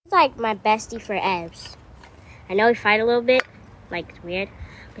like my bestie forevs. I know we fight a little bit, like it's weird,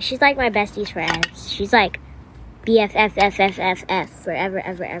 but she's like my besties forevs. She's like BFFFFFF forever,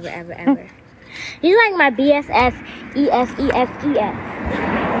 ever, ever, ever, ever. She's like my BFFEFEFEF.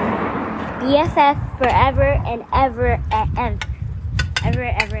 BFF forever and ever and ever. Ever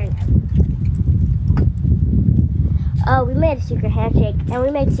and ever. Oh, we made a secret handshake and we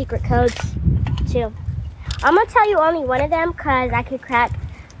made secret codes too. I'm gonna tell you only one of them because I could crack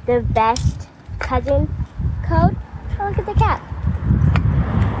the best cousin code. Oh, look at the cat.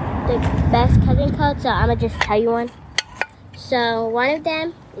 The best cousin code, so I'm gonna just tell you one. So one of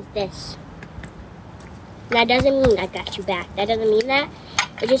them is this. That doesn't mean I got you back. That doesn't mean that.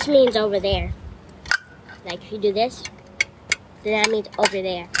 It just means over there. Like if you do this, then that means over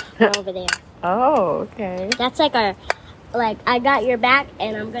there. Or over there. Oh, okay. That's like our, like I got your back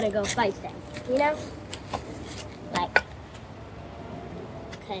and I'm gonna go fight them. You know? Like,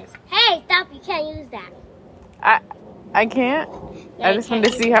 cause hey, stop! You can't use that. I can't. No, I just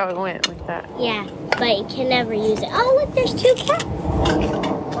wanted to see how it went like that. Yeah, but you can never use it. Oh, look, there's two cats.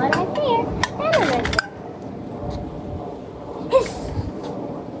 One right there, and one right there. Hiss.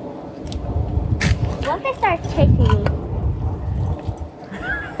 What if it starts chasing me?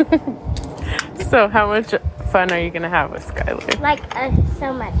 So, how much fun are you gonna have with Skylar? Like,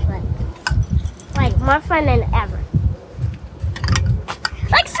 so much fun. Like, more fun than ever.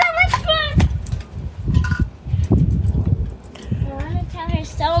 Like, so much fun! I want to tell her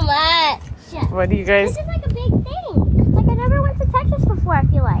so much. What do you guys... This is like a big thing. Like, I never went to Texas before, I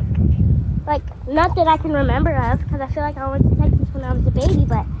feel like. Like, not that I can remember of, because I feel like I went to Texas when I was a baby,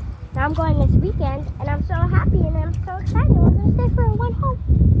 but now I'm going this weekend, and I'm so happy, and I'm so excited. We're going to stay for one home.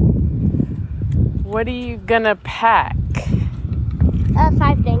 What are you gonna pack?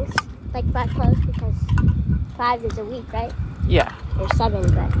 5 things. Like 5 clothes, because 5 is a week, right? Yeah. Or 7,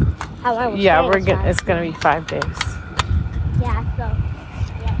 but how long? Yeah, it's gonna be 5 days. Yeah, so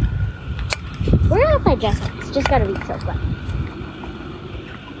yeah. We're gonna play dress up. It's just gotta be so fun.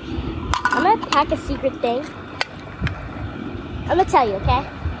 I'm gonna pack a secret thing. I'm gonna tell you, okay?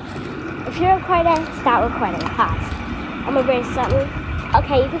 If you're recording, stop recording. Pause. I'm gonna bring something.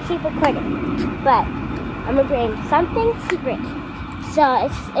 Okay, you can keep recording, but I'm gonna bring something secret. So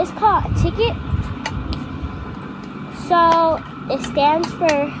it's called a ticket. So it stands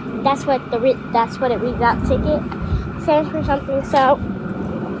for that's what it reads out. Ticket stands for something. So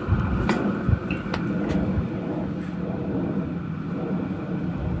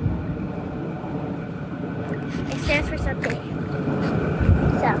it stands for something.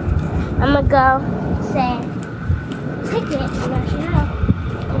 So I'm gonna go say ticket.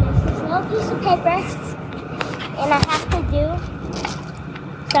 And it's this little piece of paper, and I have to do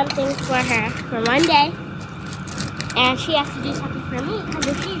something for her for one day, and she has to do something for me, because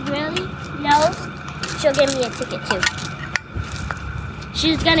if she really knows, she'll give me a ticket too.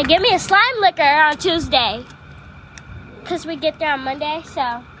 She's gonna give me a slime licker on Tuesday, because we get there on Monday,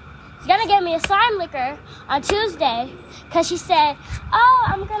 so she's gonna give me a slime licker on Tuesday, because she said, oh,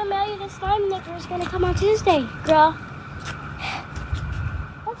 I'm gonna mail you the slime licker, it's gonna come on Tuesday, girl.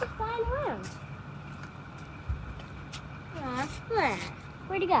 Let's just flying around. Aw,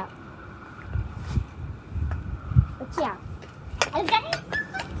 where'd he go? But yeah, it's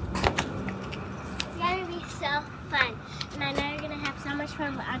gonna be so fun. And I know you're gonna have so much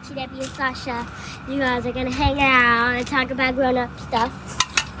fun with Auntie Debbie and Sasha. You guys are gonna hang out and talk about grown-up stuff.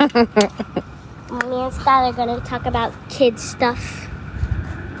 Me and Skylar are gonna talk about kids stuff.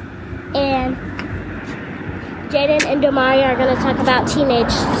 And Jaden and Damari are gonna talk about teenage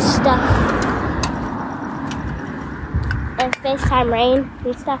stuff. And FaceTime Rain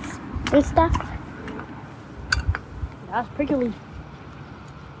and stuff. That was prickly.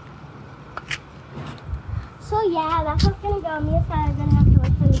 So yeah, that's what's gonna go. Me and Skylar are gonna have so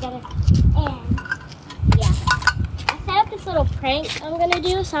much fun together. And yeah, I set up this little prank I'm gonna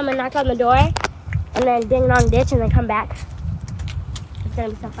do. So I'm gonna knock on the door and then ding dong ditch and then come back. It's gonna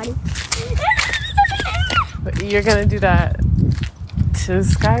be so funny. But you're gonna do that to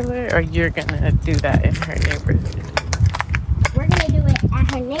Skylar, or you're gonna do that in her neighborhood? We're gonna do it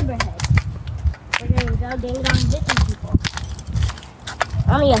at her neighborhood. We're gonna go ding dong ditching people.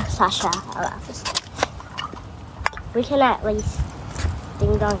 I'm gonna get Sasha out of the office. We can at least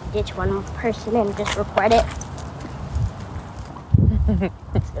ding dong ditch one person and just record it.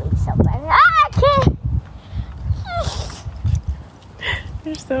 It's gonna be so fun. Ah, I can't!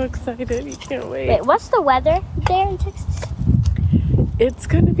 You're so excited. You can't wait. Wait, what's the weather there in Texas? It's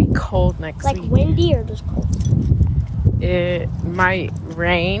gonna be cold next week. Like windy or just cold? It might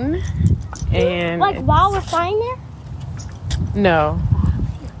rain. And like while we're flying there? No.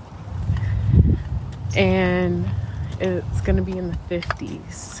 And it's going to be in the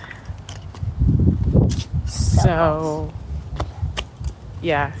 50s. So,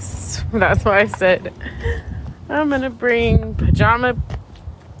 yes. That's why I said I'm going to bring pajama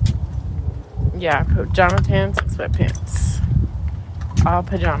pants and sweatpants. All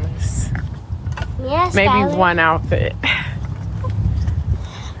pajamas. Yes, maybe Skylar. One outfit.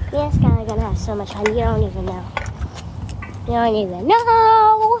 Yes, Skylar, gonna have so much fun. You don't even know. You don't even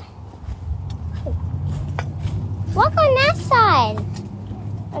know. Walk on that side.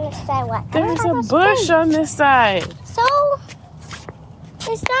 On this side, what? There's a bush on this side. So,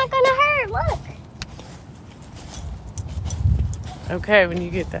 it's not gonna hurt. Look. Okay, when you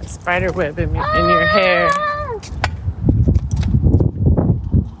get that spider web in your hair.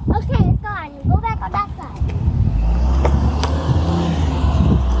 Okay, it's gone. Go back on that side.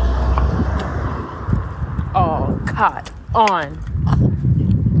 All caught on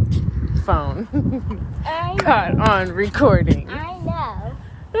phone. Caught on recording. I know.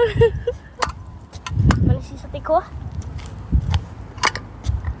 Want to see something cool?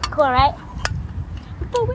 Cool, right?